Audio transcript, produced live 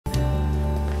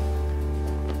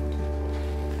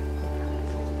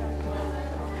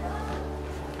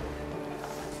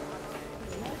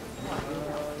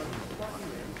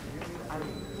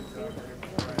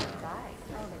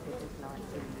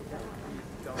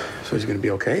So he's gonna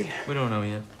be okay? We don't know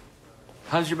yet.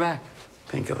 How's your back?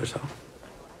 Painkillers, though.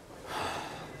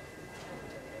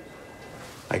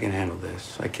 I can handle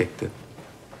this. I kicked it.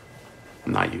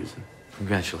 I'm not using.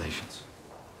 Congratulations.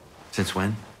 Since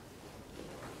when?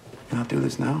 Can I do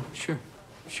this now? Sure.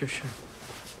 Sure.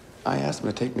 I asked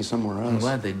them to take me somewhere else. I'm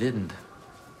glad they didn't.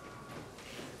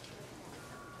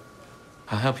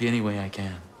 I'll help you any way I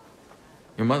can.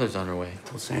 Your mother's on her way. I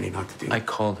told Sandy not to do that. I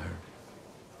called her.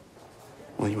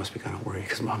 Well, you must be kind of worried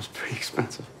because Mom's pretty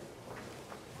expensive.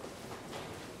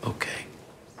 Okay.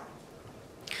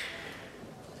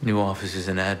 New offices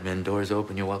and admin. Doors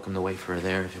open. You're welcome to wait for her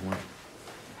there if you want.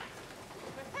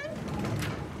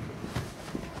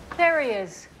 There he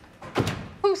is.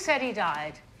 Who said he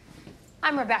died?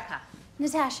 I'm Rebecca.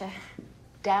 Natasha.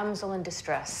 Damsel in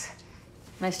distress.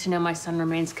 Nice to know my son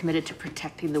remains committed to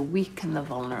protecting the weak and the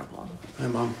vulnerable. Hi,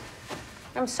 Mom.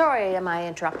 I'm sorry, am I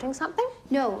interrupting something?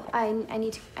 No, I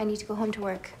need to go home to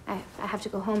work. I have to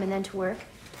go home and then to work.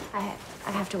 I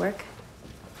have to work.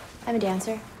 I'm a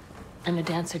dancer. And a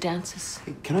dancer dances.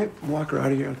 Hey, can I walk her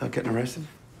out of here without getting arrested?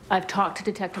 I've talked to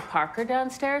Detective Parker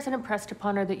downstairs and impressed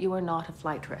upon her that you are not a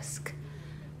flight risk.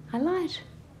 I lied.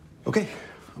 Okay,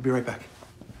 I'll be right back.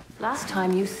 Last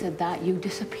time you said that, you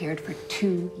disappeared for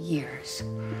 2 years.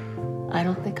 I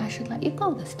don't think I should let you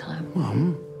go this time.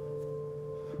 Mom.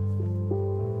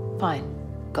 Fine,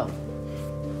 go.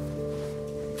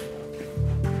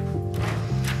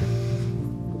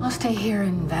 I'll stay here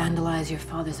and vandalize your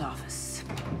father's office.